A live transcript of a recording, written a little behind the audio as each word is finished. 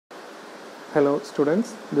Hello students,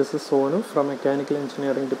 this is Sonu from Mechanical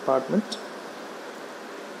Engineering Department.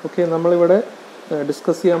 Okay, നമ്മളിവിടെ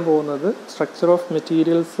discuss ചെയ്യാൻ പോകുന്നത് structure of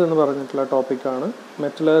materials എന്ന് പറഞ്ഞിട്ടുള്ള ടോപ്പിക്കാണ്.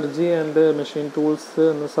 മെറ്റലർജി ആൻഡ് മെഷീൻ ടൂൾസ്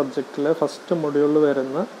എന്ന സബ്ജക്റ്റിലെ ഫസ്റ്റ് മൊഡ്യൂളിൽ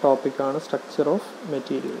വരുന്ന ടോപ്പിക്കാണ് സ്ട്രക്ചർ ഓഫ്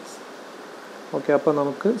മെറ്റീരിയൽസ്. ഓക്കെ, അപ്പോൾ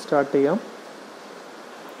നമുക്ക് സ്റ്റാർട്ട് ചെയ്യാം.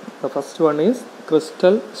 The first one is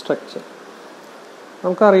crystal structure.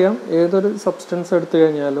 നമുക്കറിയാം ഏതൊരു സബ്സ്റ്റൻസ് എടുത്തു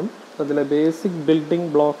കഴിഞ്ഞാലും അതിലെ ബേസിക് ബിൽഡിംഗ്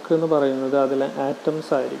ബ്ലോക്ക് എന്ന് പറയുന്നത് അതിലെ ആറ്റംസ്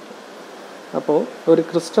ആയിരിക്കും. അപ്പോൾ ഒരു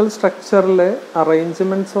ക്രിസ്റ്റൽ സ്ട്രക്ചറിലെ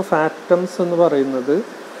അറേഞ്ച്മെൻറ്റ്സ് ഓഫ് ആറ്റംസ് എന്ന് പറയുന്നത്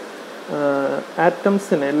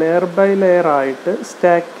ആറ്റംസിനെ ലെയർ ബൈ ലെയർ ആയിട്ട്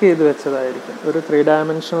സ്റ്റാക്ക് ചെയ്ത് വെച്ചതായിരിക്കും. ഒരു 3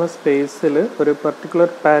 ഡയമെൻഷണൽ സ്പേസിൽ ഒരു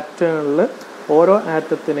പർട്ടിക്കുലർ പാറ്റേണിൽ ഓരോ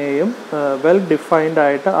ആറ്റത്തിനെയും വെൽ ഡിഫൈൻഡ്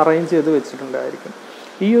ആയിട്ട് അറേഞ്ച് ചെയ്ത് വെച്ചിട്ടുണ്ടായിരിക്കും.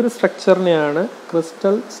 ഈ ഒരു സ്ട്രക്ചറിനെയാണ്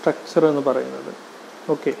ക്രിസ്റ്റൽ സ്ട്രക്ചർ എന്ന് പറയുന്നത്.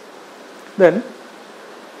 Okay, then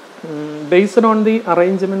based on the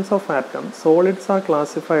arrangements of atoms, solids are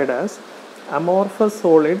classified as amorphous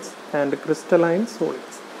solids and crystalline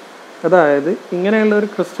solids. അതായത് ഇങ്ങനെയുള്ള ഒരു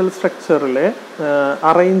crystal സ്ട്രക്ചറിലെ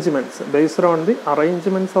arrangements based on the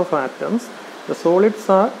arrangements of atoms, the solids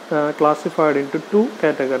are classified into 2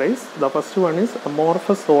 categories. The first one is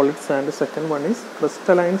amorphous solids and the second one is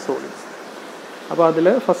crystalline solids. അപ്പോൾ അതിൽ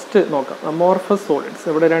first നോക്കാം, amorphous solids.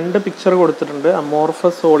 ഇവിടെ 2 picture കൊടുത്തിട്ടുണ്ട്,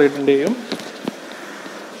 amorphous സോളിഡിൻ്റെയും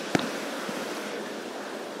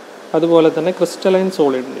അതുപോലെ തന്നെ crystalline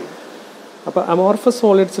സോളിഡിൻ്റെയും. അപ്പോൾ amorphous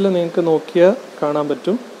സോളിഡ്സിൽ നിങ്ങൾക്ക് നോക്കിയാൽ കാണാൻ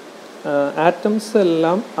പറ്റും ആറ്റംസ്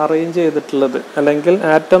എല്ലാം അറേഞ്ച് ചെയ്തിട്ടുള്ളത്, അല്ലെങ്കിൽ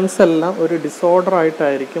ആറ്റംസ് എല്ലാം ഒരു ഡിസോർഡർ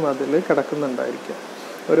ആയിട്ടായിരിക്കും അതിൽ കിടക്കുന്നുണ്ടായിരിക്കുക.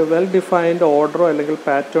 ഒരു വെൽ ഡിഫൈൻഡ് ഓർഡറോ അല്ലെങ്കിൽ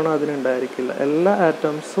പാറ്റേണോ അതിനുണ്ടായിരിക്കില്ല. എല്ലാ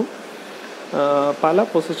ആറ്റംസും പല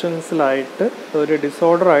പൊസിഷൻസിലായിട്ട് ഒരു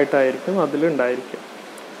ഡിസോർഡർ ആയിട്ടായിരിക്കും അതിലുണ്ടായിരിക്കുക.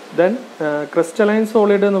 ദെൻ ക്രിസ്റ്റലൈൻ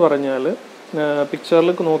സോളിഡ് എന്ന് പറഞ്ഞാൽ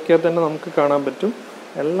പിക്ചറിൽ നോക്കിയാൽ തന്നെ നമുക്ക് കാണാൻ പറ്റും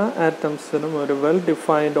എല്ലാ ആറ്റംസിനും ഒരു വെൽ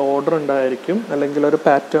ഡിഫൈൻഡ് ഓർഡർ ഉണ്ടായിരിക്കും, അല്ലെങ്കിൽ ഒരു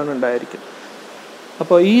പാറ്റേൺ ഉണ്ടായിരിക്കും.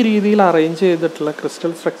 അപ്പോൾ ഈ രീതിയിൽ അറേഞ്ച് ചെയ്തിട്ടുള്ള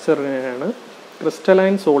ക്രിസ്റ്റൽ സ്ട്രക്ചറിനെയാണ്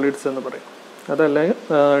ക്രിസ്റ്റലൈൻ സോളിഡ്സ് എന്ന് പറയും. അതല്ല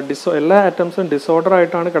എല്ലാ ആറ്റംസും ഡിസോർഡർ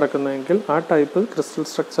ആയിട്ടാണ് കിടക്കുന്നതെങ്കിൽ ആ ടൈപ്പ് ക്രിസ്റ്റൽ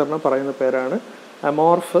സ്ട്രക്ചറിനെ പറയുന്ന പേരാണ്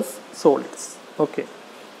അമോർഫസ് സോളിഡ്സ്. ഓക്കെ,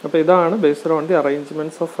 അപ്പോൾ ഇതാണ് based on the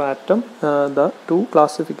arrangements of atom, the 2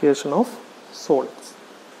 classification of solids.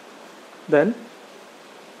 Then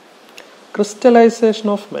crystallisation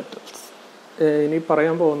of metals. ഇനി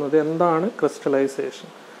പറയാൻ പോകുന്നത് എന്താണ് ക്രിസ്റ്റലൈസേഷൻ.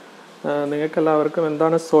 നിങ്ങൾക്കെല്ലാവർക്കും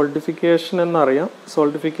എന്താണ് സോൾഡിഫിക്കേഷൻ എന്നറിയാം.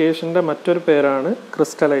 സോൾഡിഫിക്കേഷൻ്റെ മറ്റൊരു പേരാണ്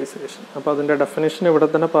ക്രിസ്റ്റലൈസേഷൻ. അപ്പോൾ അതിൻ്റെ ഡെഫിനേഷൻ ഇവിടെ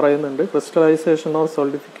തന്നെ പറയുന്നുണ്ട്. Crystallisation or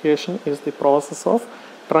solidification is the process of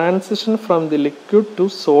transition from the liquid to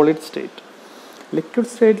solid state. Liquid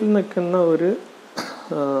സ്റ്റേറ്റിൽ നിൽക്കുന്ന ഒരു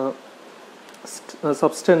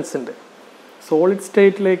സബ്സ്റ്റൻസിൻ്റെ സോളിഡ്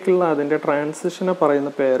സ്റ്റേറ്റിലേക്കുള്ള അതിൻ്റെ ട്രാൻസിഷനെ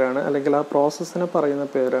പറയുന്ന പേരാണ്, അല്ലെങ്കിൽ ആ പ്രോസസ്സിനെ പറയുന്ന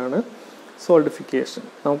പേരാണ് സോൾഡിഫിക്കേഷൻ.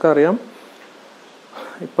 നമുക്കറിയാം,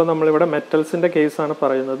 ഇപ്പോൾ നമ്മളിവിടെ മെറ്റൽസിൻ്റെ കേസാണ്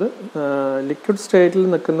പറയുന്നത്. ലിക്വിഡ് സ്റ്റേറ്റിൽ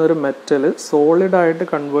നിൽക്കുന്ന ഒരു മെറ്റൽ സോളിഡായിട്ട്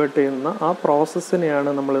കൺവേർട്ട് ചെയ്യുന്ന ആ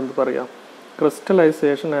പ്രോസസ്സിനെയാണ് നമ്മൾ എന്ത് പറയാം,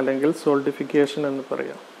 ക്രിസ്റ്റലൈസേഷൻ അല്ലെങ്കിൽ സോൾഡിഫിക്കേഷൻ എന്ന്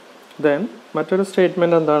പറയാം. ദെൻ മറ്റൊരു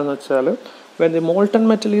സ്റ്റേറ്റ്മെൻറ്റ് എന്താണെന്ന് വെച്ചാൽ, when the molten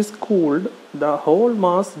metal is cooled, the whole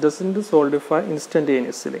mass doesn't solidify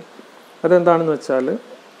instantaneously. അതെന്താണെന്ന് വെച്ചാൽ,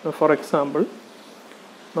 ഫോർ എക്സാമ്പിൾ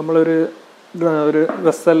നമ്മളൊരു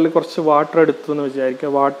വെസലിൽ കുറച്ച് വാട്ടർ എടുത്തു എന്ന് വിചാരിക്കുക.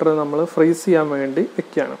 വാട്ടർ നമ്മൾ ഫ്രീസ് ചെയ്യാൻ വേണ്ടി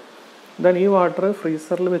വെക്കുകയാണ്. ദെൻ ഈ വാട്ടർ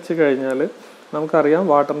ഫ്രീസറിൽ വെച്ച് കഴിഞ്ഞാൽ നമുക്കറിയാം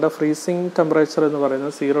വാട്ടറിൻ്റെ ഫ്രീസിങ് ടെമ്പറേച്ചർ എന്ന്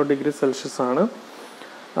പറയുന്നത് 0 ഡിഗ്രി സെൽഷ്യസ് ആണ്.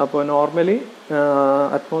 അപ്പോൾ നോർമലി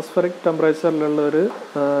അറ്റ്മോസ്ഫിയറിക് ടെമ്പറേച്ചറിലുള്ള ഒരു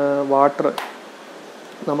വാട്ടർ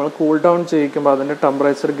നമ്മൾ കൂൾ ഡൗൺ ചെയ്യിക്കുമ്പോൾ അതിൻ്റെ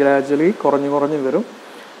ടെമ്പറേച്ചർ ഗ്രാജ്വലി കുറഞ്ഞ് വരും.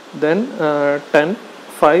 ദെൻ 10,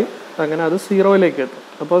 5 അങ്ങനെ അത് 0യിലേക്ക് എത്തും.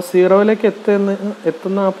 അപ്പോൾ 0യിലേക്ക്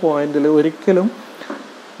എത്തുന്ന ആ പോയിന്റിൽ ഒരിക്കലും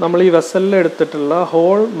നമ്മൾ ഈ വെസലിൽ എടുത്തിട്ടുള്ള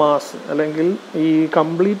ഹോൾ മാസ് അല്ലെങ്കിൽ ഈ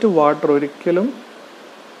കംപ്ലീറ്റ് വാട്ടർ ഒരിക്കലും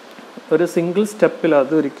ഒരു സിംഗിൾ സ്റ്റെപ്പിൽ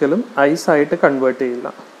അത് ഒരിക്കലും ഐസായിട്ട് കൺവേർട്ട് ചെയ്യില്ല.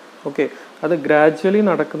 ഓക്കെ, അത് ഗ്രാജ്വലി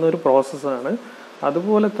നടക്കുന്ന ഒരു പ്രോസസ്സാണ്.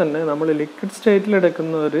 അതുപോലെ തന്നെ നമ്മൾ ലിക്വിഡ് സ്റ്റേറ്റിൽ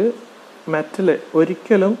എടുക്കുന്ന ഒരു മെറ്റൽ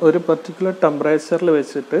ഒരിക്കലും ഒരു പർട്ടിക്കുലർ ടെമ്പറേച്ചറിൽ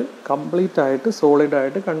വെച്ചിട്ട് കംപ്ലീറ്റ് ആയിട്ട്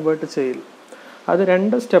സോളിഡായിട്ട് കൺവേർട്ട് ചെയ്യില്ല. അത്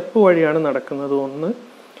 2 സ്റ്റെപ്പ് വഴിയാണ് നടക്കുന്നത്. ഒന്ന്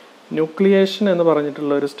ന്യൂക്ലിയേഷൻ എന്ന്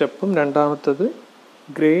പറഞ്ഞിട്ടുള്ള ഒരു സ്റ്റെപ്പും, രണ്ടാമത്തത്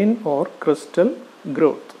grain or crystal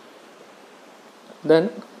growth. Then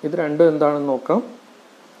ഇത് രണ്ടും എന്താണെന്ന് നോക്കാം.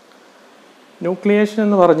 ന്യൂക്ലിയേഷൻ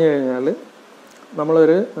എന്ന് പറഞ്ഞു കഴിഞ്ഞാൽ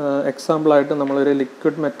നമ്മളൊരു എക്സാമ്പിളായിട്ട് നമ്മളൊരു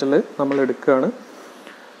ലിക്വിഡ് മെറ്റൽ നമ്മൾ എടുക്കുകയാണ്.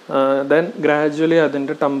 ദെൻ ഗ്രാജ്വലി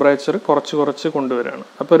അതിൻ്റെ ടെമ്പറേച്ചർ കുറച്ച് കൊണ്ടുവരികയാണ്.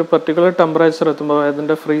 അപ്പോൾ ഒരു പർട്ടിക്കുലർ ടെമ്പറേച്ചർ എത്തുമ്പോൾ,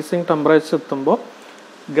 അതിൻ്റെ ഫ്രീസിങ് ടെമ്പറേച്ചർ എത്തുമ്പോൾ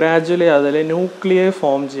ഗ്രാജ്വലി അതിൽ ന്യൂക്ലിയേ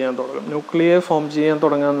ഫോം ചെയ്യാൻ തുടങ്ങും. ന്യൂക്ലിയേ ഫോം ചെയ്യാൻ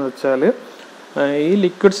തുടങ്ങുകയെന്ന് വെച്ചാൽ ഈ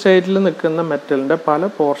ലിക്വിഡ് സ്റ്റേറ്റിൽ നിൽക്കുന്ന മെറ്റലിൻ്റെ പല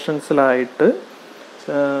പോർഷൻസിലായിട്ട്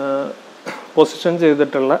പൊസിഷൻ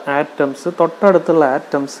ചെയ്തിട്ടുള്ള ആറ്റംസ് തൊട്ടടുത്തുള്ള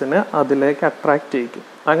ആറ്റംസിനെ അതിലേക്ക് അട്രാക്റ്റ് ചെയ്യിക്കും.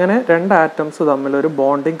 അങ്ങനെ രണ്ട് ആറ്റംസ് തമ്മിലൊരു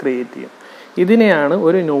ബോണ്ടിങ് ക്രിയേറ്റ് ചെയ്യും. ഇതിനെയാണ്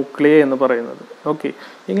ഒരു ന്യൂക്ലിയ എന്ന് പറയുന്നത്. ഓക്കെ,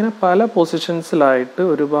 ഇങ്ങനെ പല പൊസിഷൻസിലായിട്ട്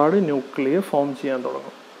ഒരുപാട് ന്യൂക്ലിയ ഫോം ചെയ്യാൻ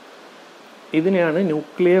തുടങ്ങും. ഇതിനെയാണ്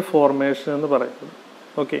ന്യൂക്ലിയ ഫോർമേഷൻ എന്ന് പറയുന്നത്.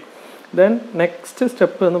 ഓക്കെ, ദെൻ നെക്സ്റ്റ്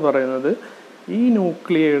സ്റ്റെപ്പ് എന്ന് പറയുന്നത് ഈ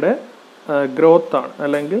ന്യൂക്ലിയയുടെ ഗ്രോത്ത് ആണ്,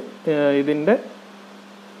 അല്ലെങ്കിൽ ഇതിൻ്റെ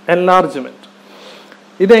എൻലാർജ്മെൻറ്റ്.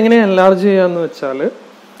 ഇതെങ്ങനെ എൻലാർജ് ചെയ്യാന്ന് വെച്ചാൽ,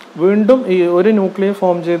 വീണ്ടും ഈ ഒരു ന്യൂക്ലിയ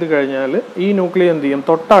ഫോം ചെയ്ത് കഴിഞ്ഞാൽ ഈ ന്യൂക്ലിയ എന്ത് ചെയ്യും,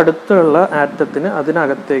 തൊട്ടടുത്തുള്ള ആറ്റത്തിന്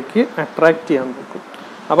അതിനകത്തേക്ക് അട്രാക്റ്റ് ചെയ്യാൻ നോക്കും.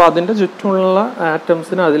 അപ്പോൾ അതിൻ്റെ ചുറ്റുമുള്ള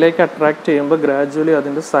ആറ്റംസിനെ അതിലേക്ക് അട്രാക്റ്റ് ചെയ്യുമ്പോൾ ഗ്രാജുവലി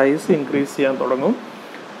അതിൻ്റെ സൈസ് ഇൻക്രീസ് ചെയ്യാൻ തുടങ്ങും.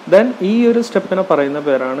 ദെൻ ഈ ഒരു സ്റ്റെപ്പിനെ പറയുന്ന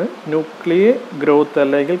പേരാണ് ന്യൂക്ലിയ ഗ്രോത്ത്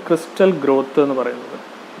അല്ലെങ്കിൽ ക്രിസ്റ്റൽ ഗ്രോത്ത് എന്ന് പറയുന്നത്.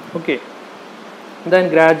 ഓക്കെ, ദെൻ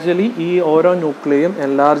ഗ്രാജുവലി ഈ ഓരോ ന്യൂക്ലിയയും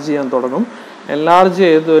എൻലാർജ് ചെയ്യാൻ തുടങ്ങും. എൻലാർജ്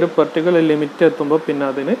ചെയ്ത് ഒരു പെർട്ടിക്കുലർ ലിമിറ്റ് എത്തുമ്പോൾ പിന്നെ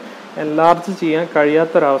അതിന് എൻലാർജ് ചെയ്യാൻ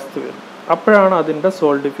കഴിയാത്തൊരവസ്ഥ വരും. അപ്പോഴാണ് അതിൻ്റെ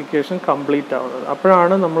സോളിഡിഫിക്കേഷൻ കംപ്ലീറ്റ് ആവുന്നത്.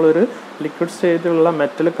 അപ്പോഴാണ് നമ്മളൊരു ലിക്വിഡ് സ്റ്റേറ്റിലുള്ള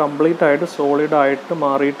മെറ്റൽ കംപ്ലീറ്റ് ആയിട്ട് സോളിഡ് ആയിട്ട്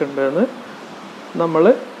മാറിയിട്ടുണ്ട് എന്ന് നമ്മൾ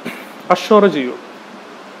അഷ്വർ ചെയ്യും.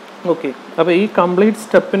 ഓക്കെ, അപ്പോൾ ഈ കംപ്ലീറ്റ്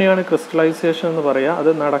സ്റ്റെപ്പിനെയാണ് ക്രിസ്റ്റലൈസേഷൻ എന്ന് പറയുക.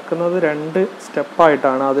 അത് നടക്കുന്നത് രണ്ട്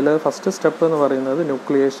സ്റ്റെപ്പായിട്ടാണ്. അതിൽ ഫസ്റ്റ് സ്റ്റെപ്പ് എന്ന് പറയുന്നത്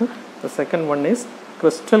nucleation, the second one is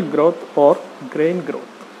crystal growth or grain growth.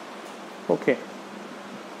 Okay,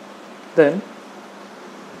 then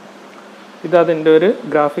ഇതതിൻ്റെ ഒരു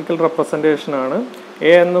ഗ്രാഫിക്കൽ റെപ്രസെൻറ്റേഷൻ ആണ്.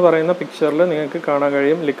 എ എന്ന് പറയുന്ന പിക്ചറിൽ നിങ്ങൾക്ക് കാണാൻ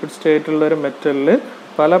കഴിയും ലിക്വിഡ് സ്റ്റേറ്റിലുള്ള ഒരു മെറ്റലിൽ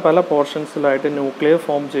പല പല പോർഷൻസിലായിട്ട് ന്യൂക്ലിയ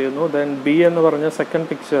ഫോം ചെയ്യുന്നു. ദെൻ ബി എന്ന് പറഞ്ഞ സെക്കൻഡ്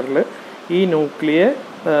പിക്ചറിൽ ഈ ന്യൂക്ലിയെ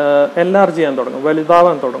എൻലാർജ് ചെയ്യാൻ തുടങ്ങും,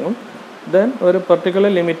 വലുതാവാൻ തുടങ്ങും. ദെൻ ഒരു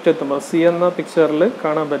പെർട്ടിക്കുലർ ലിമിറ്റ് എത്തുമ്പോൾ, സി എന്ന പിക്ചറിൽ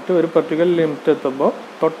കാണാൻ പറ്റും, ഒരു പെർട്ടിക്കുലർ ലിമിറ്റ് എത്തുമ്പോൾ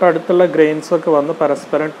തൊട്ടടുത്തുള്ള ഗ്രെയിൻസൊക്കെ വന്ന്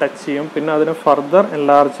പരസ്പരം ടച്ച് ചെയ്യും. പിന്നെ അതിന് ഫർദർ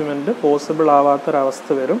എൻലാർജ്മെൻറ്റ് പോസിബിൾ ആവാത്തൊരവസ്ഥ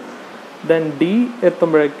വരും. ദെൻ ഡി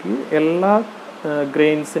എത്തുമ്പോഴേക്ക് എല്ലാ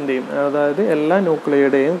ഗ്രെയിൻസിൻ്റെയും, അതായത് എല്ലാ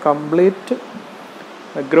ന്യൂക്ലിയയുടെയും കംപ്ലീറ്റ്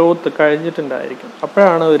ഗ്രോത്ത് കഴിഞ്ഞിട്ടുണ്ടായിരിക്കും.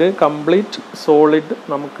 അപ്പോഴാണ് ഒരു കംപ്ലീറ്റ് സോളിഡ്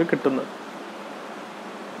നമുക്ക് കിട്ടുന്നത്.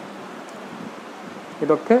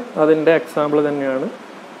 ഇതൊക്കെ അതിൻ്റെ എക്സാമ്പിൾ തന്നെയാണ്.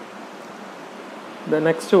 The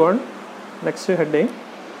next one, next heading,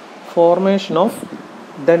 formation of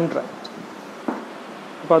dendrite.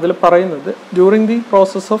 അപ്പോൾ അതിൽ പറയുന്നത്, during the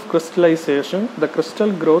process of crystallisation the crystal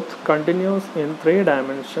growth continuous in 3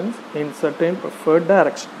 dimensions in certain preferred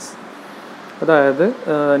directions. അതായത്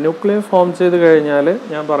ന്യൂക്ലിയ ഫോം ചെയ്ത് കഴിഞ്ഞാൽ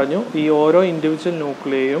ഞാൻ പറഞ്ഞു ഈ ഓരോ ഇൻഡിവിജ്വൽ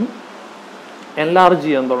ന്യൂക്ലിയയും എൻലാർജ്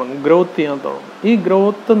ചെയ്യാൻ തുടങ്ങും, ഗ്രോത്ത് ചെയ്യാൻ തുടങ്ങും. ഈ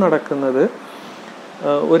ഗ്രോത്ത് നടക്കുന്നത്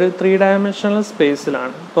ഒരു 3 dimensional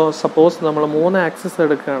സ്പേസിലാണ്. ഇപ്പോൾ സപ്പോസ് നമ്മൾ 3 ആക്സിസ്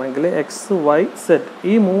എടുക്കുകയാണെങ്കിൽ എക്സ്, വൈ, സെറ്റ്,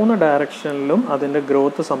 ഈ 3 ഡയറക്ഷനിലും അതിൻ്റെ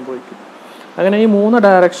ഗ്രോത്ത് സംഭവിക്കും. അങ്ങനെ ഈ 3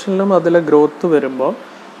 ഡയറക്ഷനിലും അതിൽ ഗ്രോത്ത് വരുമ്പോൾ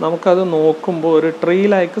നമുക്കത് നോക്കുമ്പോൾ ഒരു ട്രീ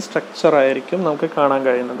ലൈക്ക് സ്ട്രക്ചർ ആയിരിക്കും നമുക്ക് കാണാൻ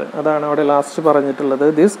കഴിയുന്നത്. അതാണ് അവിടെ ലാസ്റ്റ് പറഞ്ഞിട്ടുള്ളത്,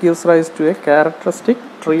 this gives raise to A characteristic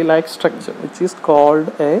tree like structure which is called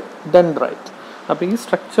A dendrite. അപ്പോൾ ഈ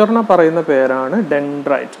സ്ട്രക്ചറിനെ പറയുന്ന പേരാണ്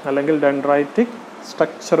ഡെൻഡ്രൈറ്റ് അല്ലെങ്കിൽ ഡെൻഡ്രൈറ്റിക്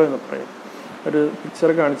സ്ട്രക്ചർ എന്ന് പറയും. ഒരു പിക്ചർ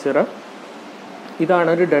കാണിച്ചു തരാം. ഇതാണ്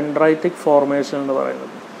ഒരു ഡെൻഡ്രൈറ്റിക് ഫോർമേഷൻ എന്ന്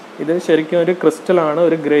പറയുന്നത്. ഇത് ശരിക്കും ഒരു ക്രിസ്റ്റലാണ്,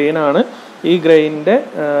 ഒരു ഗ്രെയിനാണ്. ഈ ഗ്രെയിനിൻ്റെ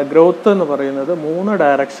ഗ്രോത്ത് എന്ന് പറയുന്നത് 3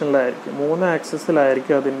 ഡയറക്ഷനിലായിരിക്കും, 3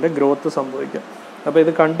 ആക്സിസിലായിരിക്കും അതിൻ്റെ ഗ്രോത്ത് സംഭവിക്കുക. അപ്പോൾ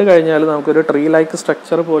ഇത് കണ്ടു കഴിഞ്ഞാൽ നമുക്കൊരു ട്രീ ലൈക്ക്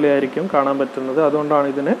സ്ട്രക്ചർ പോലെ ആയിരിക്കും കാണാൻ പറ്റുന്നത്. അതുകൊണ്ടാണ്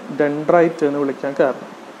ഇതിനെ ഡെൻഡ്രൈറ്റ് എന്ന് വിളിക്കാൻ കാരണം.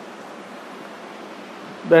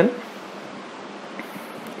 ദെൻ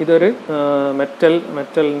ഇതൊരു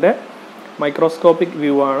മെറ്റലിൻ്റെ മൈക്രോസ്കോപ്പിക്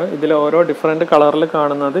വ്യൂ ആണ്. ഇതിൽ ഓരോ ഡിഫറെൻറ്റ് കളറിൽ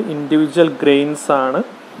കാണുന്നത് ഇൻഡിവിജ്വൽ ഗ്രെയിൻസ് ആണ്.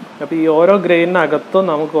 അപ്പോൾ ഈ ഓരോ ഗ്രെയിനകത്തും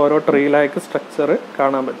നമുക്ക് ഓരോ ട്രീ ലൈക്ക് സ്ട്രക്ചർ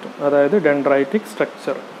കാണാൻ പറ്റും, അതായത് dendritic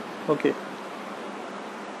structure. Okay,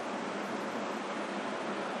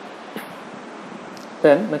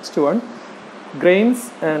 then next one, grains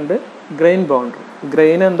and grain boundary.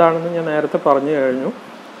 Grain എന്താണെന്ന് ഞാൻ നേരത്തെ പറഞ്ഞു കഴിഞ്ഞു.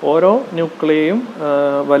 ഓരോ ന്യൂക്ലിയയും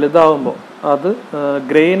വലുതാവുമ്പോൾ അത്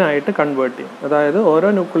ഗ്രെയിനായിട്ട് കൺവേർട്ട് ചെയ്യും. അതായത് ഓരോ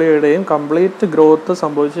ന്യൂക്ലിയയുടെയും കംപ്ലീറ്റ് ഗ്രോത്ത്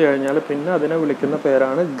സംഭവിച്ചു കഴിഞ്ഞാൽ പിന്നെ അതിനെ വിളിക്കുന്ന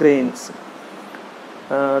പേരാണ് grains.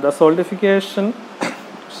 The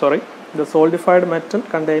solidified metal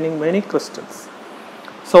containing many crystals.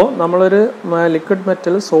 So നമ്മളൊരു ലിക്വിഡ്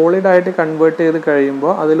മെറ്റൽ സോളിഡായിട്ട് കൺവേർട്ട് ചെയ്ത്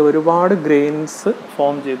കഴിയുമ്പോൾ അതിൽ ഒരുപാട് ഗ്രെയിൻസ്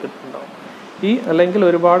ഫോം ചെയ്തിട്ടുണ്ടാവും, അല്ലെങ്കിൽ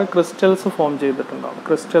ഒരുപാട് ക്രിസ്റ്റൽസ് ഫോം ചെയ്തിട്ടുണ്ടാവും.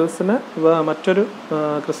 ക്രിസ്റ്റൽസിൻ്റെ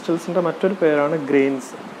മറ്റൊരു പേരാണ്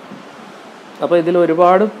ഗ്രെയിൻസ്. അപ്പോൾ ഇതിൽ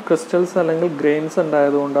ഒരുപാട് ക്രിസ്റ്റൽസ് അല്ലെങ്കിൽ ഗ്രെയിൻസ്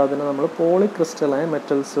ഉണ്ടായതുകൊണ്ട് അതിനെ നമ്മൾ പോളിക്രിസ്റ്റലൈൻ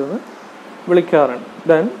മെറ്റൽസ് എന്ന് വിളിക്കാറുണ്ട്.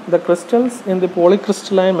 Then the crystals in the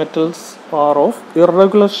പോളിക്രിസ്റ്റലൈൻ metals are of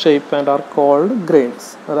irregular shape and are called grains.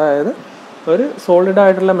 അതായത് ഒരു സോളിഡ്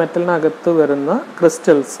ആയിട്ടുള്ള മെറ്റലിനകത്ത് വരുന്ന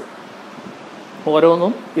ക്രിസ്റ്റൽസ്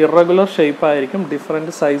ഓരോന്നും ഇറഗുലർ ഷേപ്പ് ആയിരിക്കും,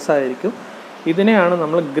 ഡിഫറെൻറ്റ് സൈസ് ആയിരിക്കും. ഇതിനെയാണ്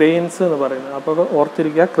നമ്മൾ ഗ്രെയിൻസ് എന്ന് പറയുന്നത്. അപ്പോൾ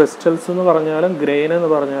ഓർത്തിരിക്കുക, ക്രിസ്റ്റൽസ് എന്ന് പറഞ്ഞാലും ഗ്രെയിൻ എന്ന്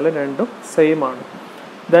പറഞ്ഞാലും രണ്ടും സെയിം ആണ്.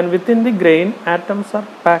 Then within the grain atoms are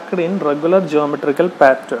packed in regular geometrical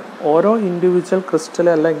pattern. ഓരോ ഇൻഡിവിജ്വൽ ക്രിസ്റ്റൽ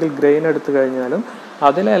അല്ലെങ്കിൽ ഗ്രെയിൻ എടുത്തു കഴിഞ്ഞാലും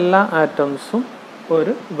അതിലെ എല്ലാ ആറ്റംസും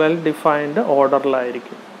ഒരു വെൽ ഡിഫൈൻഡ്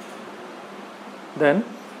ഓർഡറിലായിരിക്കും. ദെൻ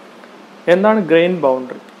എന്താണ് ഗ്രെയിൻ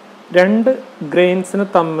ബൗണ്ടറി? രണ്ട് ഗ്രെയിൻസിന്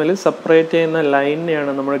തമ്മിൽ സെപ്പറേറ്റ് ചെയ്യുന്ന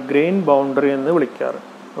ലൈനെയാണ് നമ്മൾ ഗ്രെയിൻ ബൗണ്ടറി എന്ന് വിളിക്കാറ്.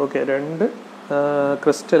 ഓക്കെ, രണ്ട്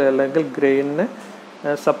ക്രിസ്റ്റൽ അല്ലെങ്കിൽ ഗ്രെയിനിനെ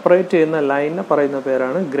സെപ്പറേറ്റ് ചെയ്യുന്ന ലൈനിനെ പറയുന്ന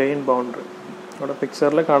പേരാണ് ഗ്രെയിൻ ബൗണ്ടറി. ഇവിടെ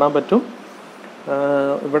പിക്ചറിൽ കാണാൻ പറ്റും.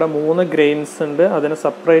 ഇവിടെ 3 ഗ്രെയിൻസ് ഉണ്ട്. അതിനെ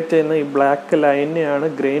സെപ്പറേറ്റ് ചെയ്യുന്ന ഈ ബ്ലാക്ക് ലൈനെയാണ്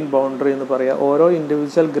ഗ്രെയിൻ ബൗണ്ടറി എന്ന് പറയുക. ഓരോ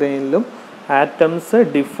ഇൻഡിവിജ്വൽ ഗ്രെയിനിലും ആറ്റംസ്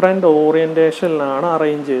ഡിഫറെൻ്റ് ഓറിയൻറ്റേഷനിലാണ്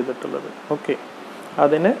അറേഞ്ച് ചെയ്തിട്ടുള്ളത്. ഓക്കെ,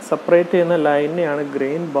 അതിനെ സെപ്പറേറ്റ് ചെയ്യുന്ന ലൈനെയാണ്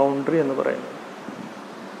ഗ്രെയിൻ ബൗണ്ടറി എന്ന് പറയുന്നത്.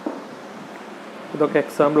 ഇതൊക്കെ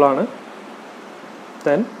എക്സാമ്പിളാണ്.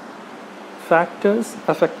 Then factors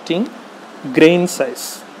affecting grain size.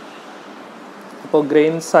 അപ്പോൾ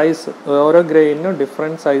ഗ്രെയിൻ സൈസ്, ഓരോ ഗ്രെയിനും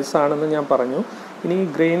ഡിഫറെൻറ്റ് സൈസ് ആണെന്ന് ഞാൻ പറഞ്ഞു. ഇനി ഈ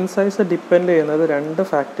ഗ്രെയിൻ സൈസ് ഡിപ്പെൻഡ് ചെയ്യുന്നത് 2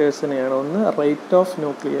 ഫാക്ടേഴ്സിനെയാണ്. ഒന്ന് rate of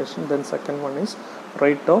nucleation, then second one is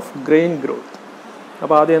rate of grain growth.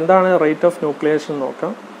 അപ്പോൾ ആദ്യം എന്താണ് റേറ്റ് ഓഫ് ന്യൂക്ലിയേഷൻ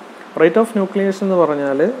നോക്കാം. റേറ്റ് ഓഫ് ന്യൂക്ലിയേഷൻ എന്ന്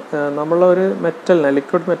പറഞ്ഞാൽ നമ്മളൊരു മെറ്റലിനെ,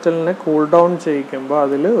 ലിക്വിഡ് മെറ്റലിനെ കൂൾ ഡൗൺ ചെയ്യിക്കുമ്പോൾ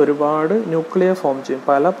അതിൽ ഒരുപാട് ന്യൂക്ലിയർ ഫോം ചെയ്യും.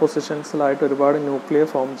 പല പൊസിഷൻസിലായിട്ട് ഒരുപാട് ന്യൂക്ലിയർ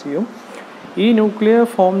ഫോം ചെയ്യും. ഈ ന്യൂക്ലിയർ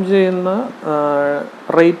ഫോം ചെയ്യുന്ന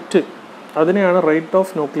റേറ്റ്, അതിനെയാണ് റേറ്റ്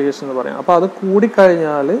ഓഫ് ന്യൂക്ലിയേഷൻ എന്ന് പറയുന്നത്. അപ്പോൾ അത്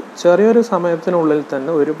കൂടിക്കഴിഞ്ഞാൽ ചെറിയൊരു സമയത്തിനുള്ളിൽ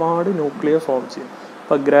തന്നെ ഒരുപാട് ന്യൂക്ലിയർ ഫോം ചെയ്യും.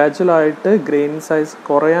 അപ്പോൾ ഗ്രാജുവലായിട്ട് ഗ്രെയിൻ സൈസ്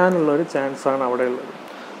കുറയാനുള്ളൊരു ചാൻസാണ് അവിടെ ഉള്ളത്.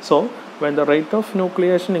 So when the rate of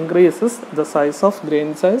nucleation increases, the size of grain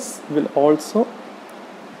size will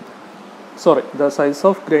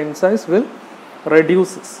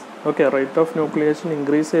reduces. Okay, rate of nucleation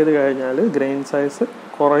increase ചെയ്ത് കഴിഞ്ഞാൽ ഗ്രെയിൻ സൈസ്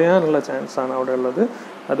കുറയാനുള്ള ചാൻസ് ആണ് അവിടെ ഉള്ളത്.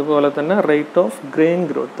 അതുപോലെ തന്നെ റേറ്റ് ഓഫ് ഗ്രെയിൻ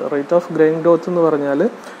ഗ്രോത്ത് എന്ന് പറഞ്ഞാൽ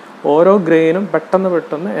ഓരോ ഗ്രെയിനും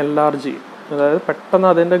പെട്ടെന്ന് എൻലാർജ് ചെയ്യും. അതായത് പെട്ടെന്ന്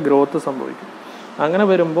അതിൻ്റെ ഗ്രോത്ത് സംഭവിക്കും. അങ്ങനെ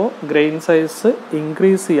വരുമ്പോൾ ഗ്രെയിൻ സൈസ്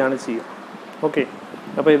ഇൻക്രീസ് ചെയ്യാണ് ചെയ്യുക. ഓക്കെ,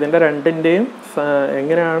 അപ്പോൾ ഇതിൻ്റെ രണ്ടിൻ്റെയും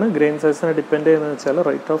എങ്ങനെയാണ് ഗ്രെയിൻ സൈസിനെ ഡിപ്പെൻഡ് ചെയ്യുന്നത് വെച്ചാൽ,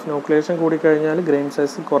 റേറ്റ് ഓഫ് ന്യൂക്ലിയേഷൻ കൂടിക്കഴിഞ്ഞാൽ ഗ്രെയിൻ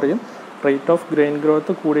സൈസ് കുറയും, റേറ്റ് ഓഫ് ഗ്രെയിൻ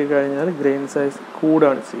ഗ്രോത്ത് കൂടിക്കഴിഞ്ഞാൽ ഗ്രെയിൻ സൈസ്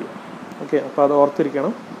കൂടുകയാണ് ചെയ്യുക. ഓക്കെ, അപ്പോൾ അത്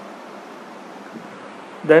ഓർത്തിരിക്കണം.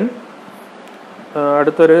 ദെൻ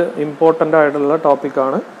അടുത്തൊരു ഇമ്പോർട്ടൻ്റ് ആയിട്ടുള്ള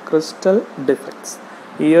ടോപ്പിക്കാണ് ക്രിസ്റ്റൽ ഡിഫക്ട്സ്.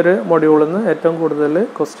 ഈ ഒരു മൊഡ്യൂളിൽ നിന്ന് ഏറ്റവും കൂടുതൽ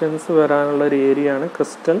ക്വസ്റ്റ്യൻസ് വരാനുള്ള ഒരു ഏരിയയാണ്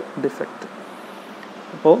ക്രിസ്റ്റൽ ഡിഫക്റ്റ്.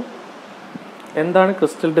 അപ്പോൾ എന്താണ്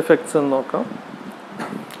ക്രിസ്റ്റൽ ഡിഫക്ട്സ് എന്ന് നോക്കാം.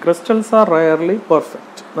 Crystals R rarely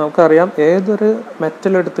perfect. നമുക്കറിയാം, ഏതൊരു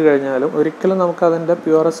മെറ്റൽ എടുത്തു കഴിഞ്ഞാലും ഒരിക്കലും നമുക്കതിൻ്റെ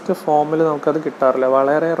പ്യുവറസ്റ്റ് ഫോമിൽ നമുക്കത് കിട്ടാറില്ല.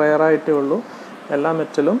 വളരെ റയറായിട്ടേ ഉള്ളൂ എല്ലാ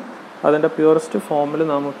മെറ്റലും അതിൻ്റെ പ്യുവറസ്റ്റ് ഫോമിൽ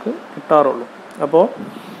നമുക്ക് കിട്ടാറുള്ളൂ. അപ്പോൾ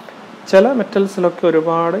ചില മെറ്റൽസിലൊക്കെ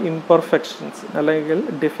ഒരുപാട് ഇംപെർഫെക്ഷൻസ് അല്ലെങ്കിൽ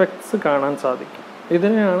ഡിഫക്ട്സ് കാണാൻ സാധിക്കും.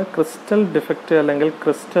 ഇതിനെയാണ് ക്രിസ്റ്റൽ ഡിഫക്റ്റ് അല്ലെങ്കിൽ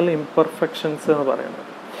ക്രിസ്റ്റൽ ഇംപെർഫെക്ഷൻസ് എന്ന് പറയുന്നത്.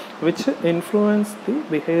 Which influence the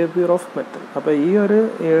behaviour of metal. അപ്പോൾ ഈ ഒരു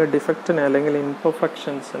ഡിഫക്റ്റിനെ അല്ലെങ്കിൽ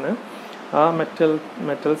ഇംപെർഫെക്ഷൻസിന് ആ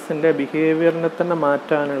മെറ്റൽസിൻ്റെ ബിഹേവിയറിനെ തന്നെ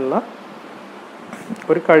മാറ്റാനുള്ള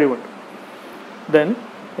ഒരു കഴിവുണ്ട്. ദെൻ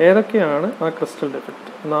ഏതൊക്കെയാണ് ആ ക്രിസ്റ്റൽ ഡിഫക്റ്റ്?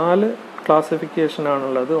 4 ക്ലാസിഫിക്കേഷൻ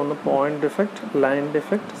ആണുള്ളത്. ഒന്ന് point defect, line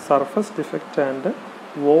defect, surface defect and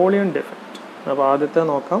volume defect. അപ്പോൾ ആദ്യത്തെ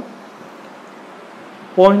നോക്കാം,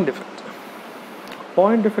 point defect.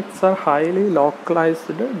 Point defects are highly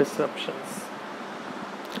localised disruptions.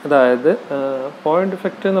 അതായത് പോയിന്റ്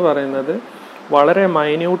ഡിഫക്റ്റ് എന്ന് പറയുന്നത് വളരെ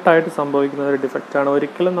മൈന്യൂട്ടായിട്ട് സംഭവിക്കുന്ന ഒരു ഡിഫക്റ്റാണ്.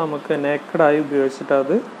 ഒരിക്കലും നമുക്ക് നേക്കഡായി ഉപയോഗിച്ചിട്ട്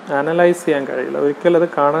അത് അനലൈസ് ചെയ്യാൻ കഴിയില്ല, ഒരിക്കലും അത്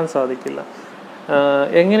കാണാൻ സാധിക്കില്ല.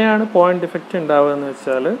 എങ്ങനെയാണ് പോയിന്റ് ഡിഫക്റ്റ് ഉണ്ടാവുക എന്ന്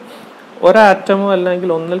വെച്ചാൽ, ഒരാറ്റമോ അല്ലെങ്കിൽ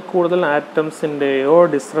ഒന്നിൽ കൂടുതൽ ആറ്റംസിൻ്റെയോ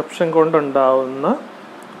ഡിസ്റപ്ഷൻ കൊണ്ടുണ്ടാവുന്ന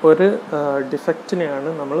ഒരു ഡിഫക്റ്റിനെയാണ്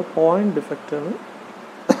നമ്മൾ പോയിന്റ് ഡിഫക്റ്റ് എന്ന്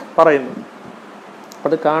പറയുന്നത്.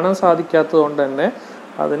 അത് കാണാൻ സാധിക്കാത്തത് കൊണ്ട് തന്നെ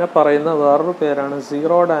അതിനെ പറയുന്ന വേറൊരു പേരാണ്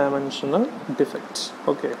സീറോ ഡയമെൻഷണൽ ഡിഫക്റ്റ്.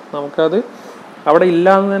 ഓക്കെ, നമുക്കത് അവിടെ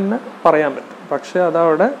ഇല്ലയെന്ന് തന്നെ പറയാൻ പറ്റും, പക്ഷേ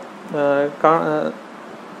അതവിടെ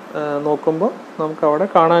നോക്കുമ്പോൾ നമുക്കവിടെ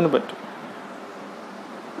കാണാനും പറ്റും.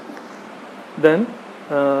 ദെൻ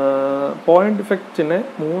പോയിന്റ് ഡിഫക്റ്റിനെ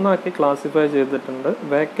 3 ക്ലാസിഫൈ ചെയ്തിട്ടുണ്ട്: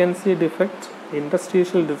 vacancy defect,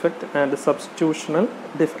 interstitial defect and സബ്സ്റ്റിറ്റ്യൂഷണൽ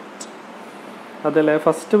defect. അതിൽ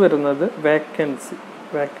ഫസ്റ്റ് വരുന്നത് വേക്കൻസി.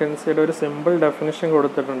 വേക്കൻസിയുടെ ഒരു സിമ്പിൾ ഡെഫിനിഷൻ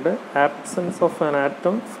കൊടുത്തിട്ടുണ്ട്: absence of an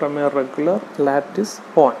atom from A regular lattice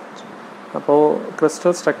point. അപ്പോൾ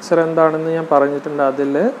ക്രിസ്റ്റൽ സ്ട്രക്ചർ എന്താണെന്ന് ഞാൻ പറഞ്ഞിട്ടുണ്ട്.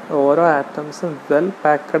 അതിൽ ഓരോ ആറ്റംസും വെൽ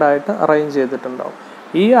പാക്കഡ് ആയിട്ട് അറേഞ്ച് ചെയ്തിട്ടുണ്ടാവും.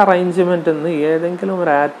 ഈ അറേഞ്ച്മെൻറ്റിൽ നിന്ന് ഏതെങ്കിലും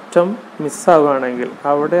ഒരു ആറ്റം മിസ്സാവുകയാണെങ്കിൽ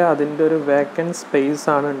അവിടെ അതിൻ്റെ ഒരു വേക്കൻറ്റ് സ്പേസ്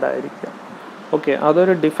ആണ് ഉണ്ടായിരിക്കുക. ഓക്കെ,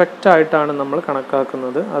 അതൊരു ഡിഫക്റ്റ് ആയിട്ടാണ് നമ്മൾ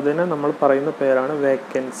കണക്കാക്കുന്നത്. അതിനെ നമ്മൾ പറയുന്ന പേരാണ്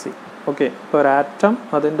വേക്കൻസി. ഓക്കെ, ഇപ്പോൾ ഒരു ആറ്റം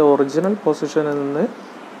അതിൻ്റെ ഒറിജിനൽ പൊസിഷനിൽ നിന്ന്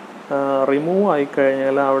റിമൂവ്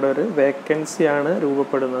ആയിക്കഴിഞ്ഞാൽ അവിടെ ഒരു വേക്കൻസിയാണ്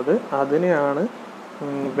രൂപപ്പെടുന്നത്. അതിനെയാണ്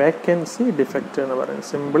വേക്കൻസി ഡിഫക്റ്റ് എന്ന് പറയുന്നത്.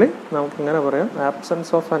 സിംപ്ലി നമുക്കിങ്ങനെ പറയാം,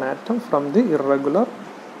 absence of an atom from the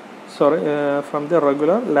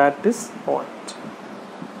regular lattice point.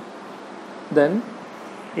 Then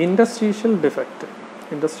interstitial defect.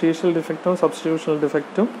 Interstitial defectum substitutional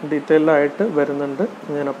defectum detailed ആയിട്ട് വരുന്നുണ്ട്,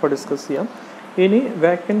 ഞാനപ്പോൾ ഡിസ്കസ് ചെയ്യാം. ഇനി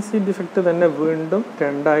വേക്കൻസി ഡിഫക്റ്റ് തന്നെ വീണ്ടും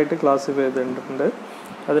രണ്ടായിട്ട് ക്ലാസിഫൈ ചെയ്തിട്ടുണ്ട്.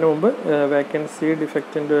 അതിനു മുമ്പ് വേക്കൻസി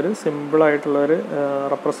ഡിഫക്റ്റിൻ്റെ ഒരു സിമ്പിളായിട്ടുള്ളൊരു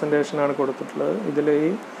റെപ്രസെൻറ്റേഷനാണ് കൊടുത്തിട്ടുള്ളത്. ഇതിൽ ഈ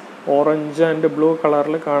ഓറഞ്ച് ആൻഡ് ബ്ലൂ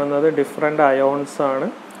കളറിൽ കാണുന്നത് ഡിഫറെൻ്റ് അയോൺസ് ആണ്.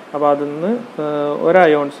 അപ്പോൾ അതിൽ നിന്ന് ഒരു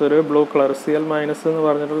അയോൺസ്, ഒരു ബ്ലൂ കളർ Cl- എന്ന്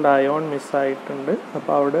പറഞ്ഞിട്ടുള്ള അയോൺ മിസ്സായിട്ടുണ്ട്.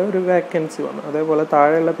 അപ്പോൾ അവിടെ ഒരു വേക്കൻസി വന്നു. അതേപോലെ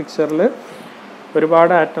താഴെയുള്ള പിക്ചറിൽ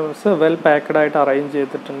ഒരുപാട് ആറ്റംസ് വെൽ പാക്ക്ഡ് ആയിട്ട് അറേഞ്ച്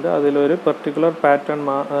ചെയ്തിട്ടുണ്ട്. അതിലൊരു പെർട്ടിക്കുലർ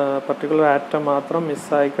ആറ്റം മാത്രം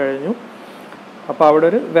മിസ്സായി കഴിഞ്ഞു. അപ്പോൾ അവിടെ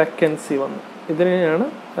ഒരു വേക്കൻസി വന്നു. ഇതിനെയാണ്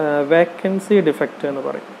വേക്കൻസി ഡിഫക്റ്റ് എന്ന്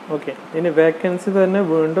പറയും. ഓക്കെ, ഇനി വേക്കൻസി തന്നെ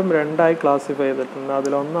വീണ്ടും രണ്ടായി ക്ലാസിഫൈ ചെയ്തിട്ടുണ്ട്.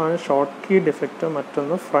 അതിലൊന്നാണ് ഷോർട്ട് കീ ഡിഫക്റ്റ്,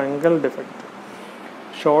 മറ്റൊന്ന് ഫ്രങ്കൽ defect.